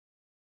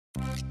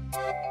こ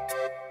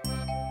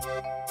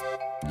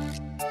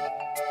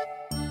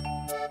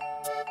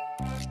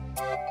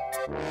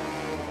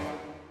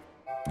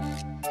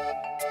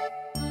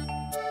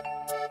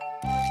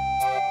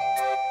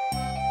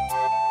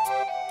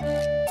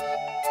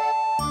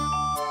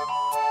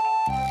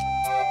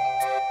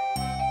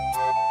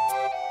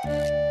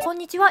ん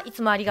にちは、い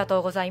つもありがと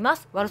うございま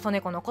す。ワルソ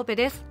ネコのコペ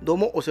です。どう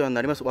もお世話に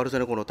なります。ワルソ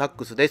ネコのタッ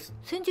クスです。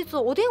先日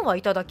お電話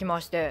いただき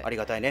まして、あり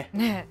がたいね。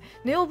ね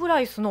え、ネオブ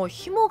ライスの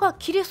紐が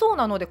切れそう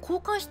なので交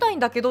換したいん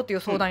だけどっていう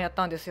相談やっ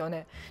たんですよ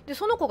ね。で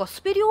その子が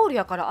スペリオール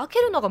やから開け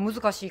るのが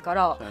難しいか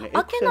ら、ね、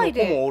開けない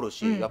で。エクセの子もおる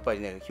し、やっぱり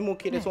ね紐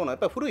切れそうな、やっ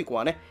ぱり古い子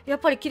はね、やっ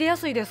ぱり切れや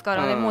すいですか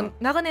らね、もう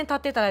長年経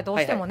ってたらどう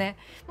してもね、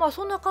まあ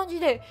そんな感じ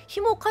で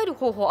紐を変える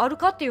方法ある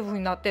かっていう風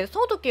になって、そ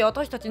の時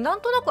私たちな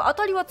んとなく当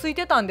たりはつい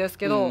てたんです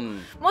けど、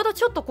まだ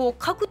ちょっとこ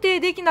う確定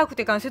できなく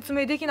てから説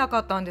明できなか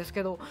ったんです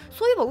けど、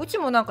そういえばうち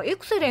もなんかエ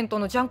クセレント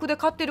のジャンクで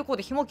買ってる子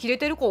で紐切れ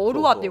てる子お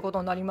るわっていうこと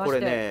になりまして、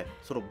これね、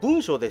その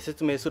文章で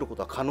説明するこ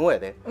とは可能や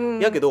で、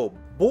やけど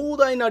膨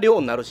大な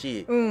量になる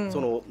し、そ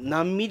の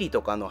何ミリ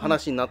とかの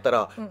話になった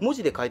ら、文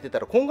字で書いてた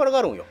らこんがら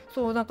がるんよ。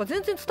そうなんか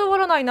全然伝わ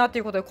らないなって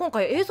いうことで今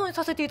回映像に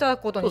させていただ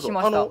くことにし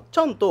ました。ち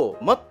ゃんと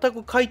全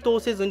く解凍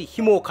せずに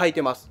紐を書い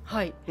てます。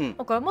はい、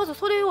だからまず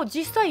それを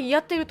実際や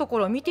ってるとこ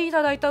ろを見てい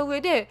ただいた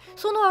上で、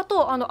その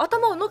後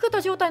頭をのけ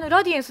た状態の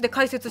ラディエンスで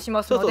解説し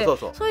ますので、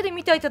それで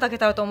見ていただけ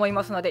たらと思い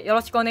ますのでよ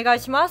ろしくお願い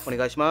します。お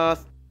願いしま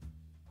す。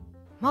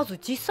まず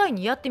実際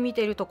にやってみ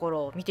ているとこ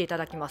ろを見ていた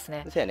だきます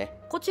ね。そうやね。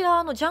こち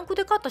らジャンク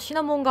で買ったシ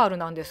ナモンガール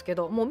なんですけ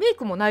ど、もうメイ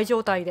クもない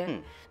状態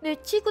で、で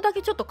チークだ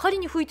けちょっと仮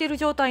に拭いている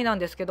状態なん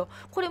ですけど、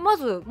これま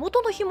ず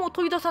元の紐を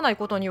取り出さない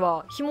ことに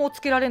は紐をつ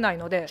けられない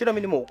ので、ちな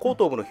みにもう後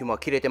頭部の紐は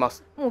切れてま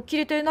す。もう切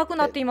れてなく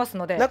なっています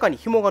ので、中に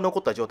紐が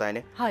残った状態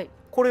ね。はい、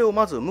これを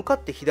まず向かっ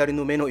て左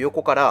の目の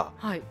横から、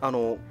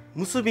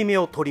結び目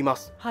を取りま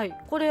す。はい、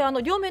これ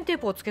両面テー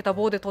プをつけた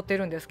棒で取って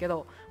るんですけ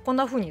ど、こん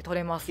な風に取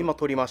れます。今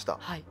取りました。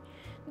はい、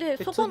で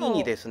そこの次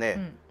にです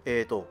ね、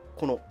こ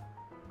の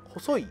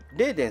細い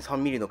 0.3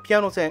 ミリのピ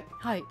アノ線、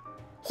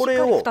こ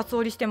れを2つ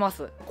折りしてま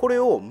す。これ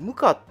を向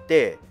かっ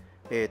て、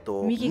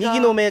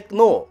右の目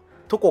の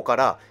とこか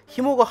ら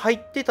紐が入っ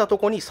てたと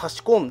こに差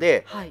し込ん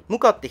で、向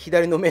かって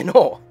左の目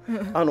の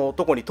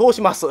とこに通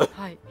します。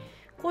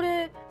こ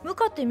れ向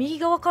かって右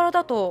側から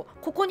だと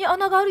ここに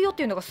穴があるよっ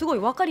ていうのがすごい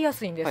分かりや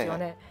すいんですよ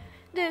ね。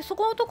でそ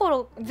このとこ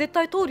ろ絶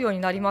対通るように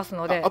なります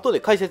ので、後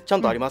で解説ちゃ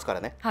んとありますから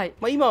ね。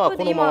今は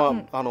このま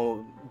ま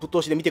ぶっ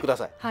通しで見てくだ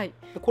さい。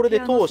これで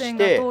通し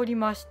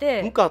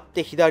て向かっ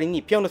て左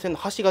にピアノ線の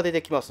端が出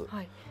てきます。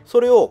そ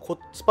れを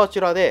スパチ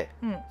ュラで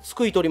す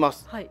くい取りま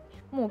す。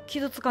もう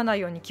傷つかない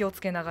ように気を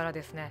つけながら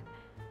ですね。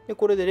で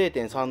これで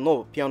 0.3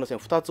 のピアノ線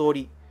2つ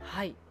折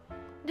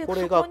り、こ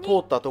れが通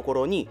ったとこ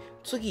ろに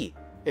次、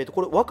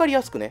これ分かり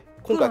やすくね、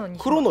今回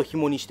黒の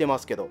紐にしてま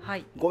すけど、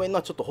ごめん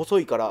な、ちょっと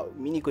細いから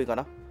見にくいか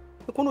な。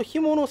この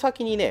紐の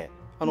先にね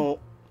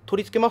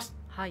取り付けます。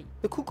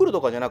でくくる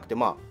とかじゃなくて、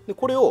で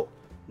これを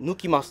抜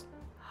きます。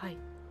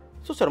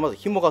そしたらまず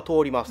紐が通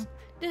ります。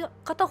で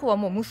片方は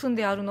もう結ん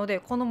であるので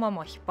このま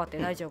ま引っ張って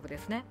大丈夫で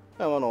すね。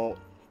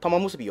玉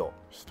結びを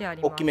してあ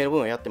ります。大きめの部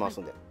分をやってま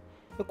すんで、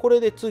これ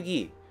で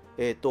次、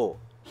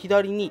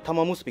左に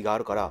玉結びがあ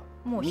るから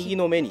右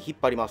の目に引っ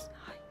張ります。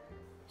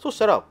そし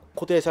たら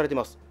固定されて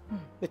ます。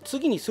で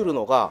次にする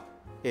のが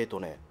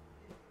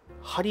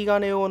針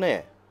金を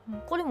ね、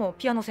これも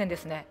ピアノ線で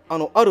すね。あ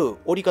る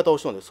折り方を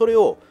したので、それ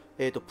を、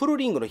プル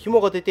リングの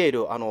紐が出てい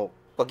る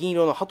銀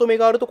色のハト目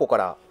があるとこか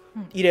ら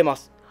入れま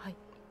す。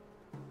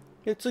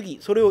で次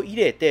それを入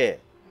れて、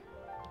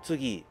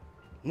次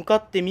向か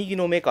って右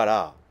の目か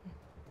ら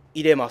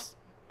入れます。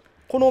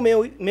この目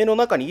の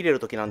中に入れる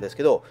時なんです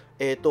けど、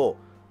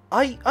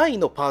アイ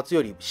のパーツ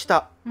より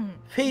下、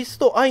フェイス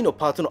とアイの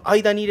パーツの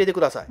間に入れてく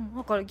ださい。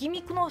だからギ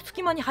ミックの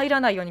隙間に入ら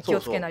ないように気を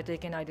つけないとい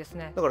けないです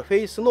ね。だからフェ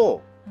イス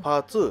のパ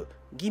ーツ、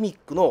ギミッ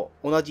クの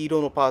同じ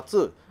色のパー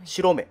ツ、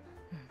白目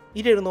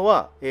入れるの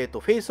は、フ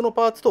ェイスの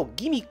パーツと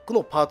ギミック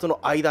のパーツの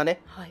間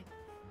ね。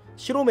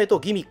白目と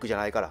ギミックじゃ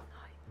ないから。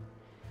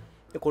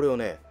でこれを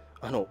ね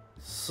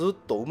スッ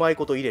とうまい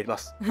こと入れま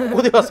す。こ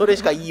こではそれ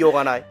しか言いよう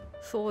がない。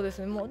そうです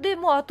ね。も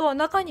うあとは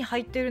中に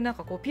入っている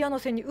ピアノ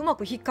線にうま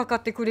く引っかか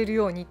ってくれる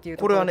ようにっていう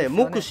ところですよね。こ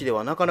れはね目視で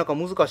はなかなか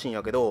難しいん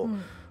やけど、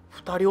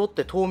2人おっ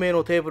て透明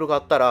のテーブルがあ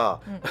ったら、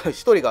1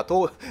人が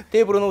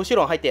テーブルの後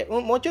ろに入って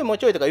もうちょいもう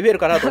ちょいとか言える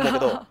かなと思うけ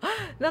ど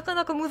なか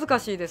なか難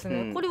しいです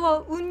ね。これ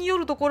は運によ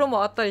るところ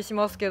もあったりし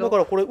ますけど、だか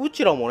らこれう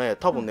ちらもね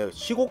多分ね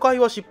 4,5 回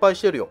は失敗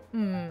してるよ。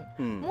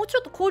もうちょ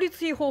っと効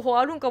率いい方法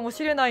あるんかも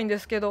しれないんで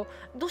すけど、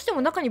どうして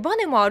も中にバ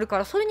ネもあるか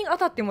らそれに当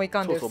たってもい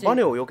かんですし、バ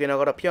ネを避けな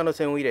がらピアノ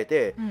線を入れ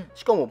て、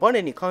しかもバ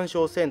ネに干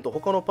渉せんと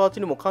他のパーツ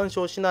にも干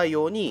渉しない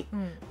ように、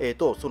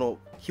その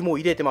紐を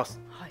入れてま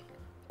す。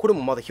これ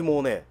もまだ紐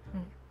をね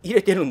入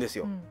れてるんです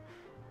よ。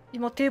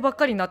今手ばっ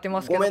かりになって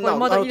ますけど、ごめんな、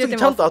まだ入れてます。次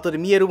ちゃんと後で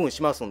見える分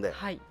しますんで。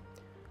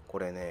こ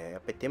れねや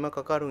っぱり手間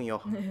かかるん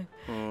よ。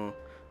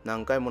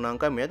何回も何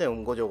回もやだよ、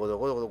ごちょごちょ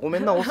ごちょごちょ、ごめ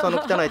んなおっさん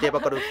の汚い手ば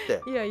かりっ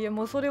ていやいや、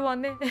もうそれは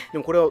ねで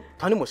もこれは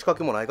種も仕掛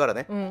けもないから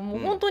ね。もう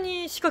本当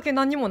に仕掛け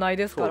何にもない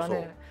ですから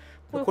ね。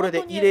これ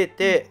で入れ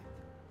て、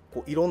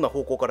こういろんな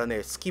方向から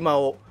ね隙間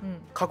を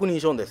確認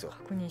しようんですよ。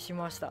確認し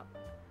ました。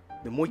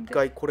でもう一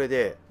回これ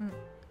で、も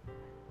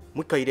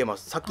う一回入れま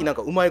す。さっきなん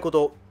かうまいこ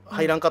と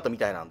入らんかったみ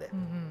たいなんで、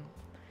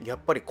やっ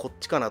ぱりこっ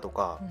ちかなと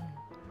か、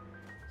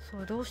そ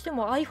うどうして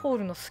もアイホー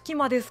ルの隙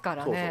間ですか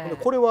らね。そう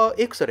これは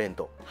エクセレン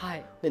ト、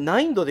で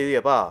難易度で言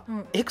えば、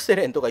エクセ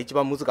レントが一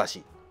番難し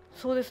い。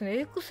そうですね、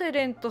エクセ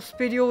レントス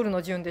ペリオール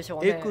の順でしょ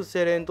うね。エク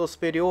セレントス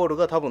ペリオール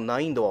が多分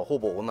難易度はほ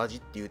ぼ同じっ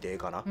て言うてええ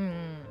かな。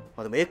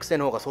でもエクセ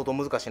の方が相当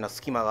難しいな、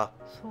隙間が。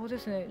そうで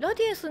すね、ラ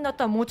ディエンスになっ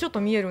たらもうちょっ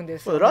と見えるんで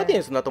すよね。ラディエ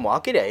ンスになったらもう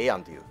開けりゃええや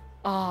んっていう。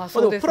で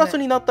もプラス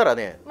になったら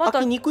ね、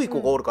開きにくい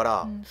子がおるか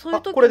ら、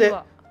これで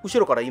後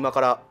ろから今か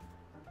ら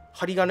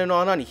針金の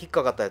穴に引っ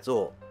かかったやつ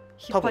を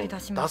多分出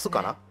す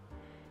かな。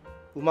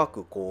うま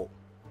くこう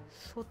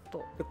そっ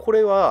と。こ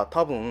れは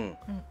多分、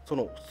そ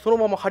の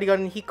まま針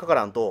金に引っかか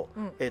らんと、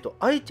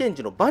アイチェン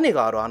ジのバネ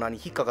がある穴に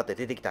引っかかって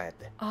出てきたんやっ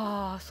て。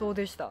ああそう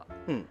でした。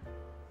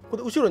こ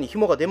れ後ろに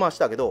紐が出まし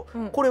たけど、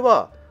これ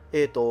は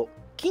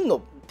金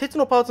の鉄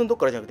のパーツのとこ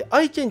からじゃなくて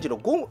アイチェンジの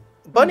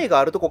バネが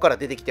あるとこから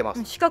出てきてま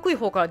す。四角い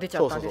方から出ち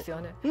ゃったんですよ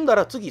ね。だか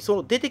ら次そ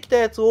の出てきた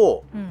やつ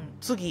を、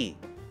次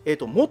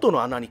元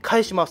の穴に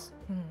返します。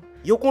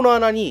横の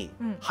穴に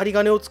針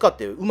金を使っ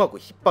てうまく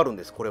引っ張るん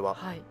です。これは。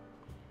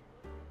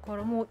だか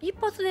らもう一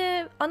発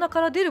で穴か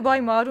ら出る場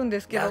合もあるんで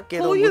すけど、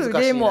こういう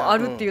例もあ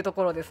るっていうと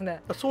ころです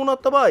ね。そうな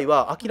った場合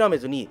は諦め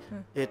ずに、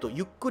ゆ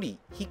っくり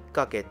引っ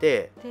掛け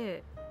て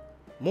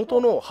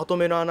元のハト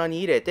メの穴に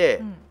入れ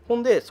て、ほ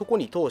んでそこ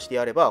に通して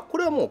やれば、こ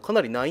れはもうか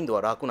なり難易度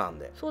は楽なん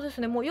で。そうです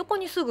ね、もう横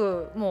にす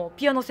ぐもう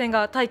ピアノ線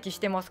が待機し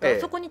てますから、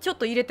そこにちょっ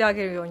と入れてあ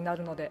げるようにな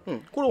るので、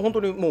これは本当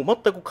にもう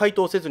全く解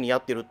凍せずにや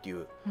ってるって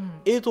いう、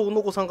映像を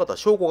残さんかった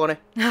証拠がね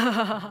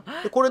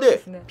でこれ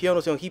でピア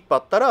ノ線を引っ張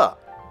ったら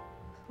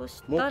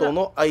元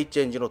のアイチ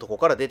ェンジのとこ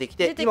から出てき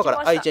て、今か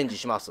らアイチェンジ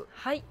します。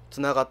つ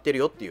ながってる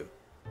よっていう。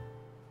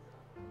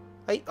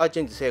はい、アイチ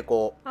ェンジ成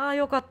功。ああ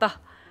よかっ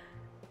た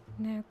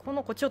ね。こ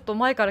の子ちょっと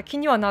前から気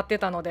にはなって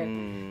たので、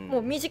も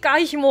う短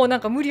い紐をなん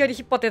か無理やり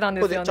引っ張ってたん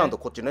ですよね。これでちゃんと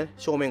こっちね、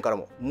正面から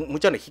もむ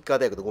ちゃな引っかかっ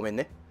たけどごめん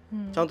ね、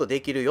ちゃんと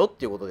できるよっ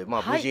ていうことで、ま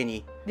あ無事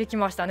にでき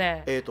ました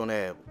ね。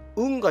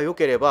運が良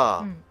けれ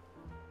ば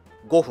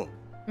5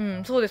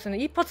分、そうですね、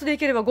一発でい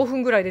ければ5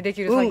分ぐらいでで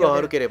きる作業で、運が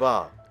悪けれ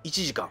ば1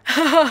時間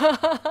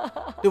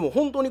でも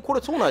本当にこ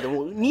れそうないで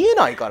も見え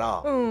ないか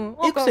ら、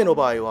エクセの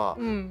場合は、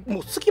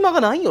もう隙間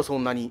がないよ、そ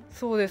んなに。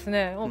そうです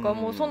ね、なんか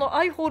もうその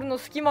アイホールの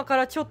隙間か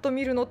らちょっと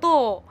見るの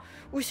と、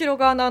後ろ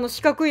側の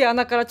四角い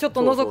穴からちょっ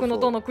と覗くの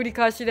との繰り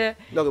返しで、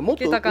だからもっ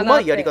とうま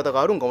いやり方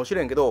があるんかもし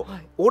れんけど、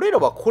俺ら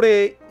はこ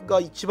れが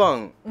一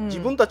番自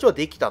分たちは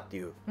できたって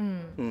いう、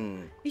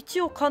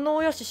一応可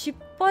能やし、失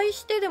敗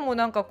してでも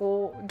なんか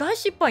こう大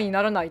失敗に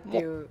ならないって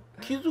いう、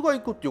傷がい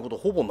くっていうこと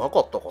はほぼな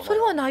かったかな。それ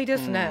はないで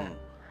すね。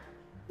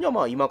じゃあ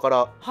まあ今か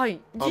ら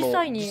実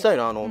際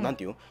のなん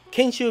ていう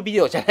研修ビ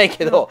デオじゃない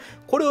けど、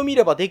これを見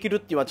ればできるっ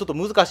ていうのはちょっと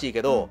難しい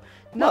けど、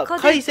まあ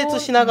解説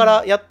しなが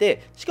らやっ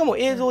て、しかも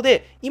映像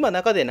で今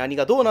中で何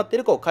がどうなって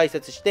るかを解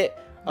説して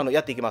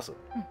やっていきます。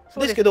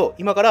ですけど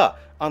今から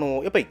や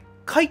っぱり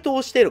解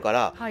凍してるか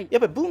ら、やっ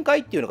ぱり分解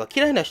っていうのが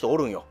嫌いな人お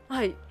るんよ。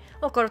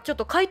だからちょっ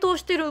と解凍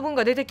してる分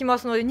が出てきま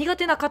すので、苦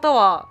手な方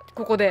は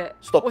ここで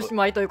おし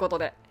まいということ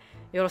で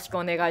よろしく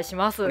お願いし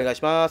ます。お願い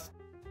します。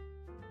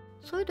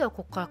それでは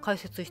ここから解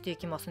説してい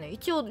きますね。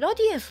一応ラ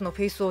ディエンスの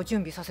フェイスを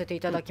準備させてい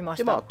ただきま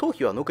した。で頭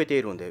皮は抜けて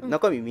いるんで、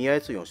中身見や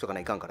すいようにしとか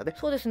ないかんからね。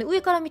そうですね、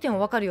上から見ても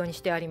分かるように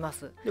してありま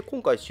す。で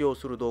今回使用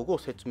する道具を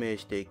説明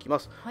していきま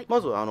す。ま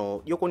ず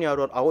横にあ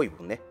る青い部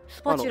分ね、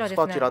スパチュラです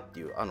ね。スパチュラっ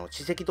ていう歯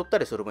石取った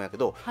りする分やけ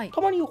ど、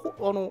たまにホ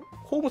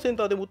ームセン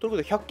ターでも売ってる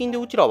けど100均で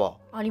うちらは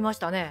ありまし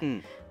た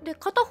ね。で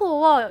片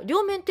方は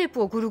両面テー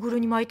プをぐるぐる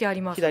に巻いてあ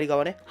ります。左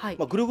側ね、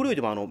ぐるぐるよ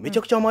りもめち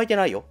ゃくちゃ巻いて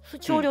ないよ。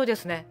少量で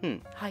すね。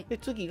で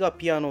次が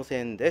ピアノ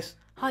線です。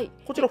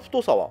こちら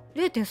太さは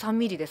 0.3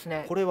 ミリです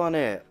ね。これは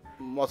ね、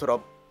まあそれ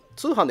は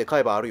通販で買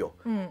えばあるよ。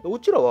う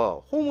ちら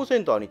はホームセ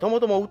ンターにたま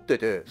たま売って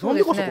て、なん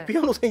でかそこピ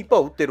アノ線いっぱ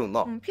い売ってるん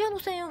な。ピアノ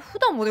線普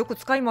段もよく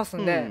使います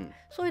んで、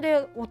それ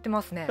で売って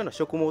ますね。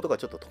植毛とか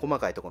ちょっと細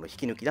かいところの引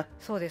き抜きな。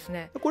そうです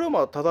ね。これは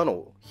まあただ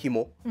の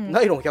紐、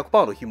ナイロン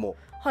 100% の紐。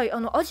ア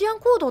ジアン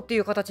コードってい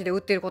う形で売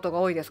ってること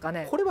が多いですか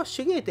ね。これは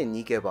手芸店に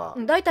行けば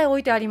だいたい置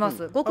いてありま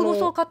す。極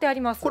細買ってあ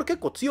ります。これ結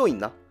構強いん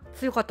な。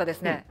強かったで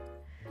すね。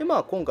でま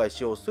あ今回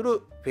使用す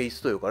るフェイ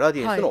スというかラデ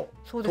ィエンスの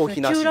頭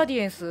皮なし、旧ラディ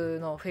エンス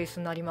のフェイス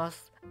になりま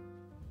す。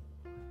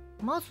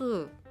ま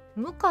ず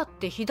向かっ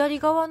て左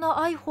側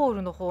のアイホー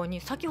ルの方に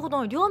先ほど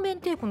の両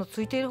面テープの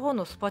ついている方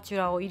のスパチュ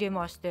ラを入れ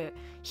まして、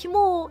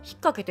紐を引っ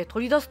掛けて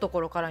取り出すと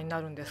ころからにな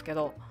るんですけ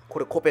ど、こ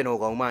れコペの方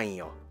がうまいん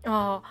よ。穴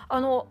が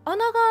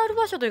ある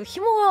場所というか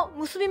紐が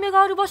結び目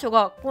がある場所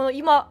がこの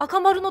今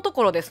赤丸のと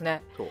ころです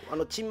ね。そ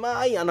うち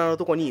まい穴の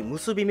ところに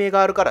結び目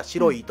があるから、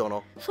白い糸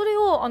の、それ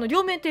を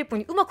両面テープ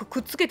にうまくく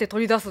っつけて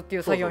取り出すってい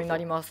う作業にな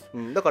ります。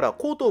だから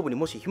後頭部に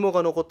もし紐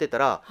が残ってた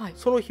ら、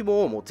その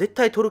紐をもう絶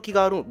対取る気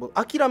がある、もう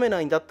諦め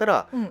ないんだった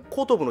ら、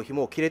後頭部の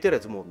紐を切れてるや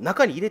つも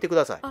中に入れてく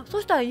ださい。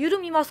そしたら緩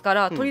みますか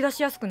ら取り出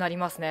しやすくなり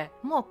ますね。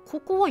こ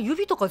こは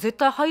指とか絶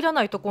対入ら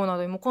ないところなの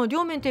で、もうこの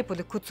両面テープ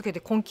でくっつけ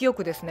て根気よ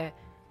くですね。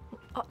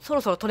そ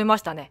ろそろ取れま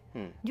したね。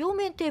両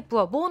面テープ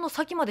は棒の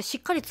先までし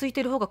っかりつい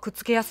てる方がくっ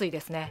つけやすいで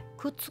すね。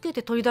くっつけ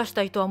て取り出し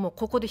た糸はもう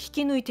ここで引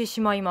き抜いて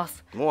しまいま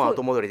す。もう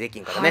後戻りでき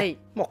んからね。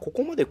こ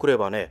こまでくれ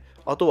ばね、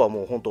あとは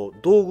もう本当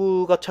道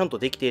具がちゃんと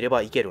できていれ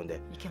ばいけるん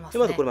で。で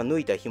まずこれは抜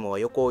いた紐は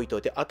横置いと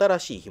いて、新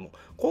しい紐、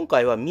今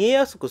回は見え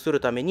やすくする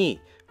ために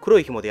黒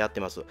い紐でやって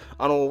ます。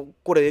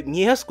これ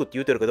見えやすくって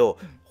言ってるけど、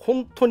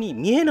本当に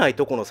見えない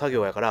とこの作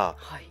業やから、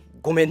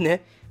ごめん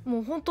ね。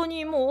もう本当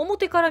にもう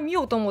表から見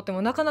ようと思って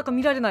もなかなか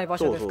見られない場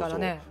所ですから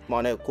ね。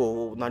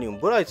こう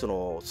ブライス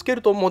のスケ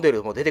ルトンモデ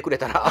ルも出てくれ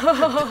たら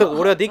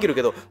俺はできる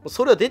けど、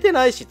それは出て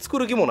ないし作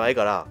る気もない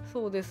から。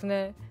そうです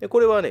ね。こ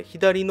れはね、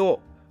左の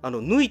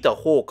抜いた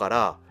方か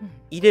ら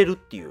入れるっ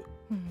ていう、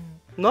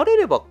慣れ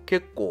れば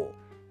結構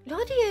ラ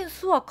ディエン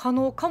スは可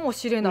能かも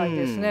しれない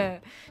です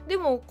ね。で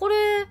もこれ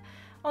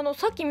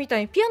さっきみた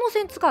いにピアノ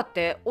線使っ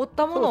て折っ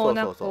たもの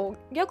を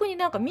逆に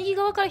右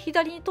側から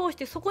左に通し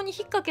てそこに引っ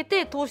掛け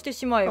て通して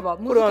しまえば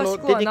難しくはないので、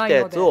これ出てきた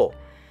やつを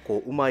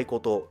こううまいこ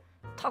と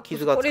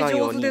傷がつかんように。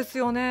これ上手です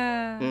よ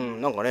ね。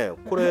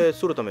これ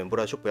するためにブ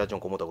ライショップやっちゃう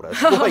んか思ったぐらい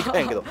そこはいかん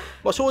やけど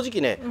正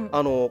直ね、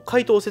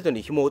解凍せず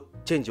に紐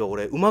チェンジは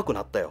俺うまく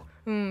なったよ。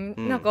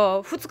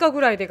2日ぐ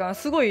らいで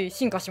すごい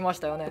進化しまし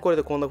たよね。これ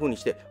でこんな風に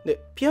して、で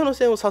ピアノ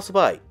線を刺す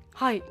場合、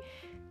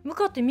向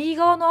かって右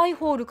側のアイ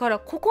ホールから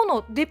ここ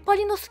の出っ張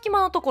りの隙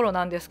間のところ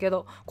なんですけ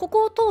ど、こ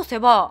こを通せ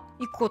ば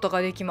行くこと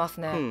ができま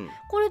すね。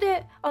これ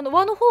で輪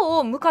の方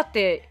を向かっ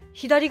て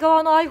左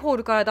側のアイホー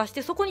ルから出し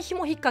て、そこに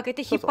紐引っ掛け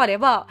て引っ張れ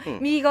ば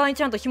右側に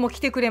ちゃんと紐来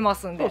てくれま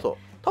すんで。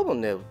多分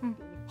ね、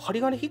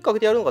針金引っ掛け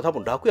てやるのが多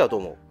分楽やと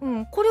思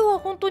う。これは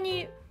本当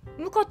に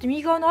向かって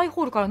右側のアイ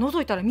ホールから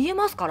覗いたら見え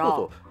ますから。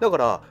だか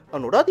ら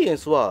ラディエン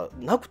スは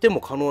なくて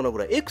も可能なぐ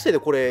らい、エクセで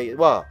これ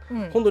は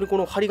本当にこ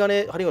の針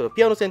金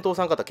ピアノ線通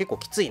さん方結構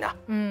きついな。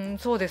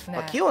そうです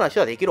ね。器用な人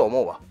はできる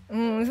思うわ。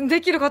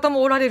できる方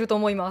もおられると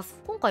思いま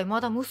す。今回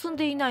まだ結ん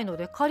でいないの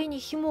で、仮に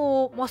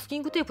紐をマスキ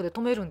ングテープで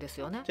留めるんです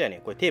よね。そうや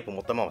ね、これテープ持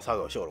ったまま作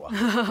業しおるわ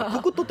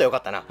くくっとったらよか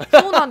ったな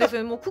そうなんです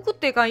よ。もうくくっ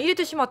てから入れ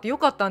てしまってよ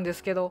かったんで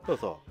すけど、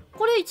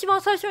これ一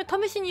番最初に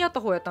試しにやっ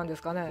た方やったんで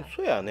すかね。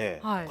そうや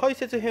ね、解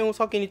説編を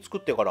先に作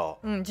ってから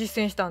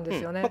実践したんで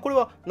すよね。これ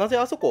はなぜ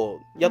あそこ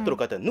やっとる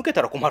かって、抜け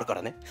たら困るか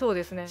らね。そう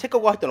ですね。せっか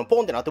く入ったのポ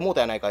ンってなってもう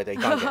たやないかいとい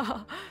かんけ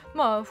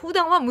ん普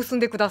段は結ん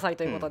でください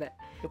ということで、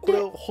これ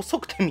細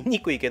くて見に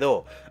くいけ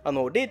ど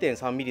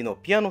0.3 ミリの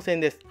ピアノ線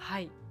です。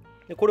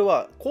でこれ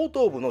は後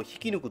頭部の引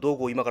き抜く道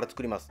具を今から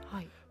作ります。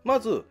ま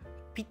ず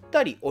ぴっ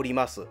たり折り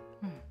ます。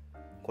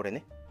これ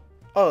ね、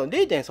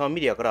0.3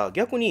 ミリやから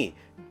逆に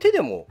手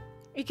でも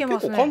結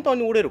構簡単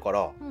に折れるか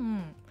ら。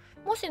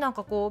もしビ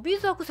ー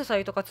ズアクセサ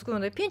リーとか作る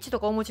のでピンチと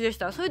かお持ちでし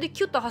たら、それで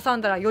キュッと挟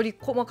んだらより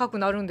細かく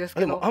なるんです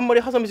けど、でもあんま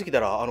り挟みすぎた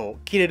ら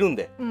切れるん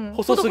で、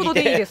細すぎてほどほど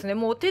でいいですね。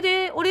もう手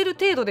で折れる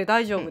程度で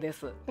大丈夫で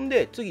す。ほん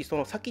で次そ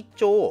の先っ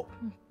ちょを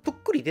ぷっ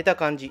くり出た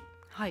感じ、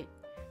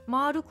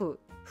丸く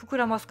膨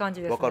らます感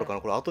じですね。わかるか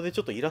な。これ後でち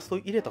ょっとイラスト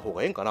入れた方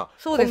がええんかな。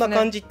そうですね、こんな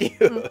感じってい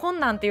う、こん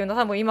なんっていうの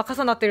は多分今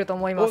重なってると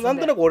思いますので、なん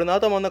となく俺の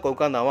頭の中浮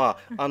かんだのは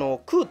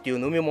クーっていう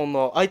飲み物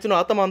のあいつの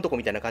頭のとこ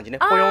みたいな感じね、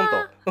ポヨン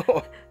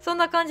とそん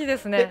な感じで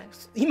すね。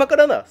今か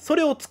らそ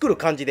れを作る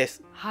感じで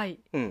す。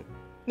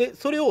で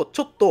それをち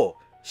ょっと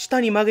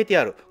下に曲げて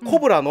やる、コ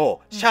ブラ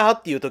のシャー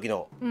っていう時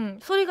の、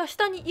それが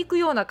下に行く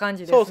ような感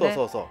じですね。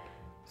そう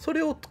そ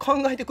れを考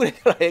えてくれ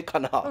たらええか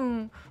な。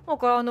だ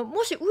から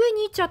もし上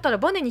に行っちゃったら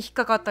バネに引っ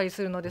かかったり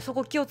するので、そ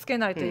こ気をつけ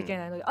ないといけ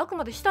ないので、あく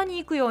まで下に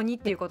行くようにっ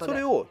ていうことで、そ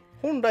れを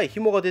本来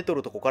紐が出と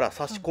るとこから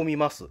差し込み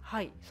ます。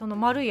その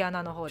丸い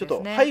穴の方ですね。ち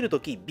ょっと入る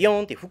時ビヨ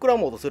ーンって膨ら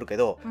もうとするけ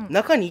ど、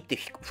中に行って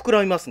膨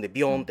らみますんで、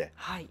ビヨーンって、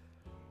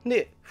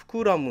で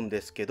膨らむんで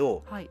すけ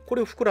ど、こ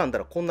れを膨らんだ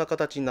らこんな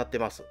形になって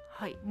ます。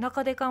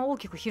中で感大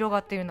きく広が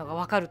っているのが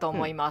わかると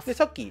思います。で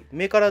さっき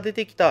目から出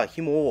てきた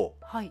紐を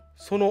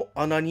その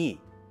穴に、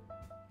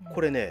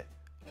これね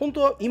本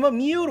当は今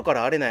見えよるか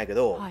らあれなんやけ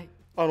ど、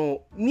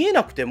見え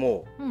なくて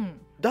も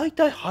だい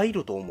たい入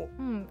ると思う。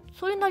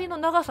それなりの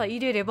長さ入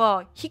れれ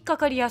ば引っか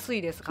かりやす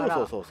いですか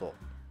ら。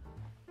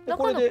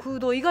中の空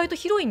洞意外と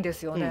広いんで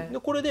すよね。で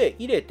これで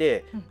入れ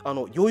て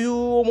余裕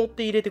を持っ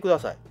て入れてくだ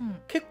さい。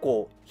結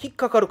構引っ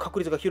かかる確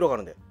率が広が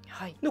るんで、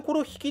でこ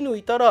れを引き抜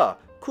いたら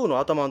空の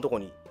頭のとこ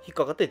ろに引っ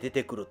かかって出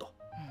てくると、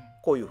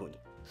こういうふうに。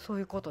そう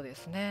いうことで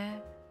す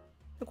ね。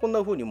でこん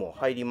なふうにもう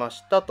入りま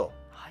したと。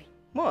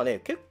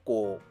結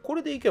構こ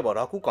れでいけば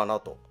楽かな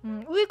と。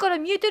上から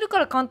見えてるか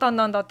ら簡単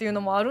なんだっていうの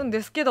もあるんで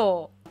すけ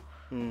ど、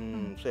そ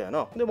うや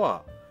な。で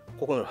こ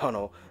こ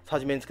の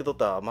初めにつけとっ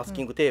たマス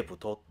キングテープ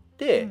取っ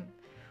て、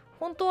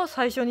本当は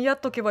最初にやっ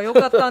とけばよ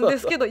かったんで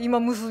すけど今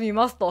結び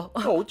ますと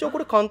うちはこ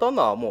れ簡単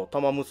なもう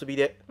玉結び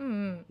で、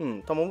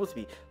玉結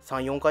び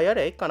 3,4 回や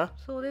ればいいかな。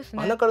そうです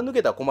ね。穴から抜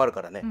けたら困る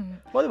からね。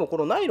でもこ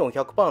のナイロン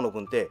 100% の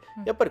分って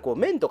やっぱり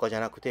面とかじ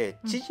ゃなくて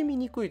縮み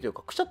にくいという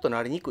かくしゃっと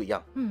なりにくいや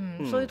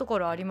ん。そういうとこ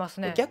ろありま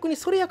すね。逆に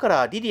それやか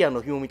らリリア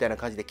の紐みたいな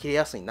感じで切れ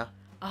やすいな。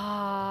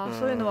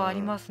そういうのはあ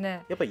ります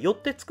ね。やっぱり寄っ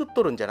て作っ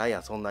とるんじゃないや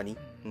んそんなに。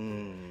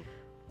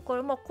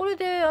これ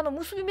で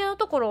結び目の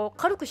ところを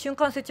軽く瞬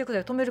間接着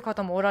剤で留める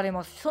方もおられ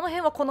ますし、その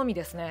辺は好み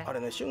ですね。あれ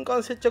ね、瞬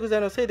間接着剤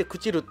のせいで朽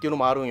ちるっていうの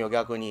もあるんよ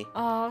逆に。そこ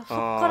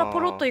からポ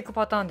ロッといく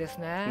パターンです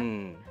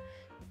ね。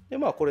で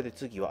これで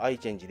次はアイ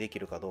チェンジでき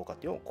るかどうかっ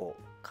ていうのを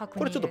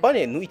これちょっとバ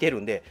ネ抜いてる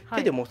んで、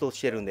手で戻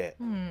してるんで、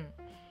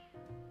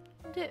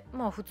で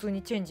普通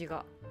にチェンジ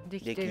が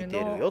できて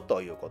るよ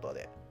ということ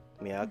で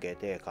目開け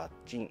てカッ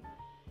チン、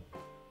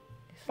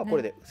こ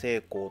れで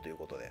成功という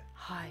ことで、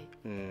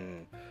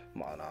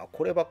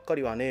こればっか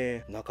りは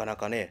ねなかな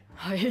かね、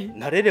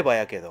慣れれば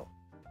やけど。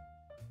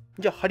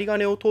じゃあ針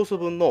金を通す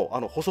分の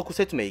補足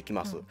説明いき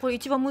ます。これ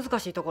一番難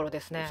しいところで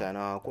すね。そうや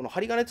な。この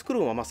針金作る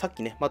のはさっ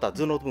きねまた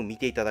図の部分見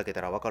ていただけ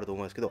たら分かると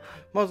思うんですけど、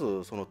ま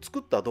ずその作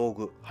った道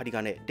具針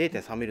金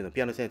 0.3mm の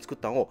ピアノ線で作っ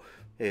たのを、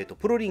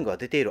プロリングが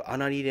出ている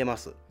穴に入れま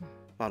す。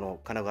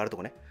金があると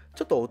こね、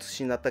ちょっとお写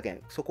しになったけ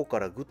んそこか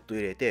らグッと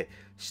入れて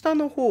下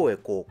の方へ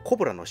コ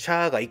ブラのシ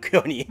ャーが行く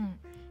ように、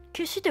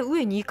決して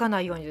上に行か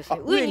ないようにですね。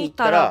上に行っ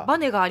たらバ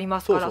ネがあり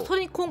ますから、そ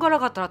れにこんがら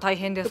がったら大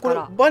変ですか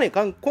ら。これバネ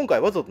今回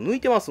わざと抜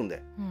いてますん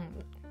で、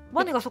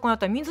バネがそこにあっ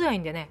たら見づらい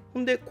んでね。ほ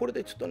んでこれ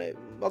でちょっとね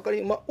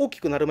大き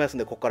くなるますん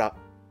で、ここから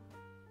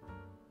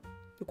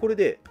これ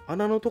で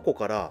穴のとこ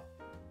から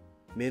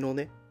目の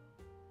ね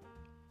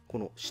こ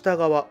の下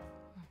側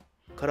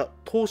から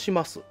通し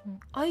ます。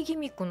アイギ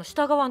ミックの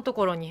下側のと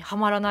ころには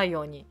まらない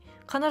ように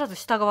必ず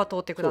下側通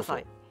ってくださ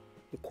い。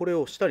これ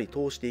を下に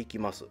通していき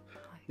ます。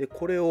で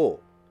これを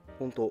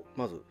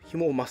まず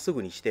紐をまっす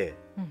ぐにして、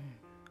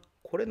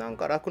これなん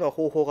か楽な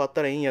方法があっ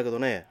たらいいんやけど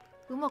ね、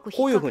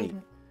こういうふうに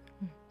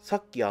さ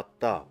っきあっ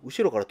た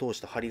後ろから通し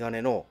た針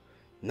金の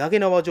投げ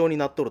縄状に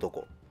なっとると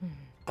こ、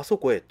あそ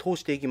こへ通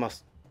していきま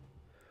す。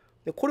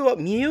でこれは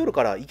見えよる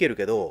からいける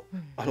けど、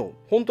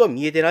本当は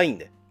見えてないん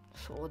で。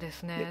そうで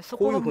すね。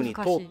こういうふうに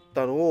通っ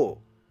たのを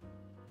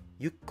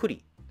ゆっく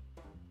り、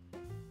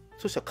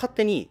そしたら勝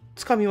手に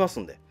掴みます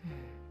んで、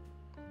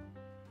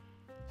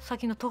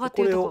先の尖っ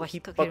ているところが引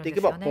っ掛けるんで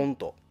すよね。これを引っ張っていけばポン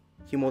と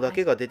紐だ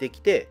けが出て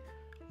きて、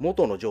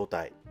元の状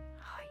態、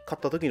買っ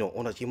た時の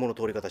同じ紐の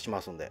通り方し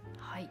ますんで、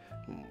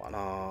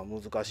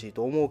難しい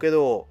と思うけ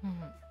ど、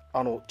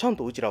ちゃん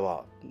とうちら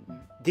は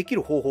でき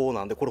る方法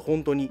なんで、これ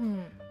本当に、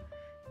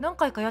何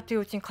回かやって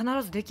るうちに必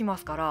ずできま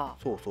すから。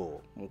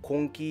もう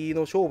根気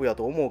の勝負や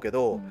と思うけ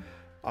ど、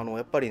や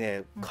っぱり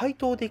ね解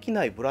凍でき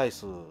ないブライ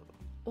ス、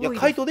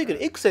解凍でき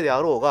るエクセで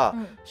あろうが、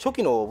初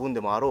期の分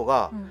でもあろう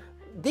が、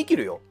でき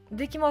るよ。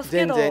できます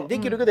けど、全然で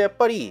きるけど、やっ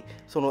ぱり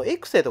そのエ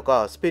クセと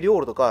かスペリオー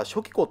ルとか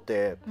初期粉っ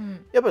て、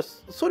やっぱり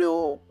それ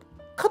を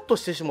カット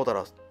してしもた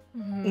ら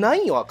な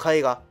いよ、替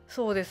えが。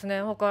そうですね。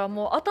だから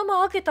もう頭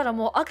開けたら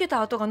もう開け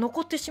た跡が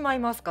残ってしまい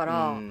ますか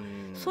ら、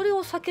それ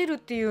を避けるっ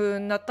ていう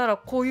んだったら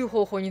こういう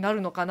方法にな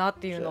るのかなっ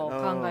ていうのを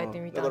考え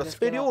てみたんですけど、だからス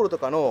ペリオールと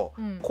かの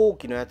後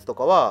期のやつと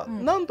かは、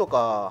なんと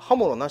か刃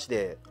物なし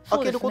で開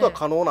けることは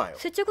可能なんよ。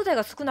接着剤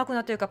が少なくな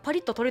ってるからパ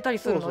リッと取れたり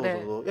するの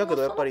で、やけ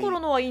どやっぱりその頃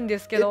のはいいんで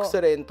すけエど、ク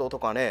セレントと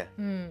かね、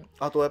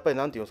あとやっぱり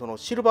なんていうの、その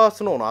シルバー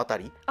スノーのあた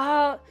り、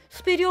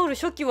スペリオール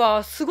初期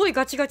はすごい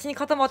ガチガチに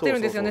固まってる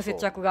んですよね、接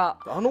着が。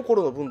あの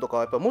頃の分とか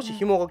やっぱもし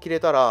紐が切れ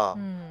たら、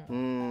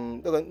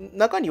だから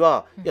中に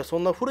は、いやそ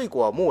んな古い子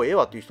はもうええ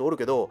わっていう人おる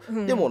けど、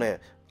でも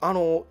ね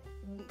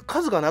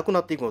数がなく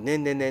なっていくの、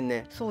年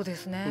々。そうで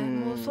すね。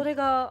もうそれ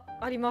が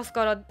あります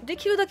から、で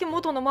きるだけ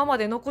元のまま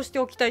で残して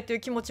おきたいという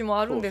気持ちも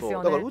あるんですよ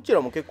ね。だからうち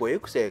らも結構エ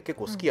クセ結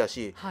構好きや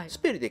し、ス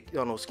ペリで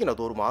好きな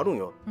ドールもあるん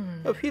よ。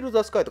フィール・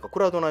ザ・スカイとかク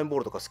ラウド9ボー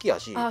ルとか好きや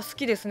し、好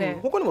きですね。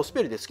他にもス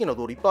ペリで好きな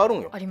ドールいっぱいある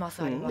んよ。ありま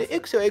すでエ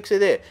クセはエクセ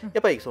でや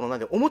っぱりそのなん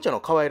でおもちゃ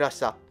の可愛らし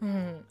さ、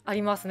あ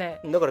ります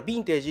ね。だからヴィ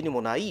ンテージに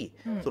もない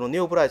そのネ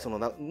オブライスの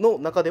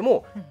中で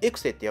もエク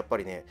セってやっぱ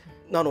りね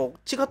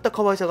違った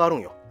可愛さがある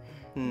んよ。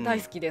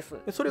大好きです。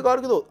それがあ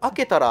るけど開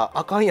けたら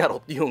あかんやろっ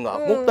ていうのが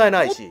もったい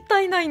ないし、もっ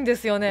たいないんで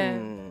すよね。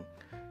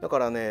だか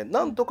らね、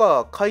なんと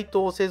か解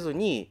凍せず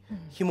に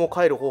紐を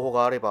変える方法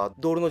があれば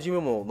ドールの寿命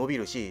も伸び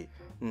るし、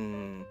そ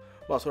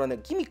れはね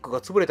ギミック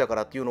が潰れたか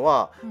らっていうの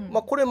は、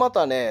これま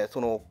たね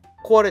その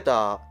壊れ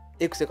た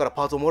エクセから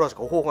パーツをもらうし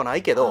か方法がな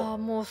いけど、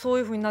もうそう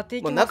いう風になってい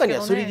きますけどね。中に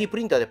は 3D プ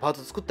リンターでパー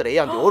ツ作ったらええ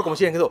やんっておるかも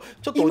しれんけど、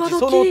ちょっとうち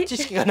その知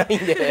識がない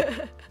んで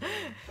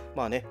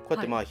こうや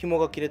って紐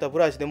が切れたブ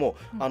ライスでも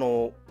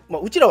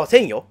うちらはせ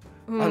んよ、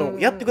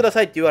やってくだ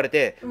さいって言われ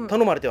て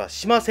頼まれては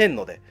しません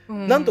ので、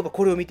なんとか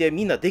これを見て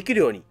みんなできる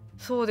ように。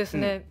そうです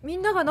ね、み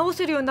んなが直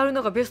せるようになる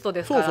のがベスト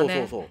ですから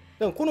ね。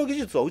でもこの技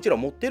術はうちら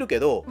持ってるけ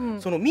ど、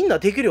みんな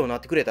できるようになっ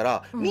てくれた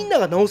ら、みんな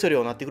が直せる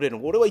ようになってくれる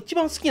のが俺は一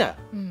番好きな。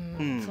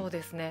そう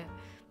ですね。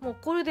もう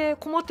これで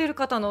困っている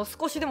方の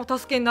少しでも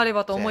助けになれ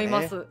ばと思い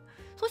ます。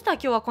そしたら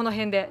今日はこの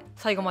辺で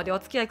最後までお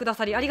付き合いくだ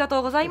さりありがと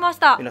うございまし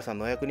た。皆さん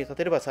のお役に立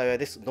てれば幸い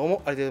です。どう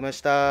もありがとうございま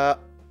し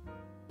た。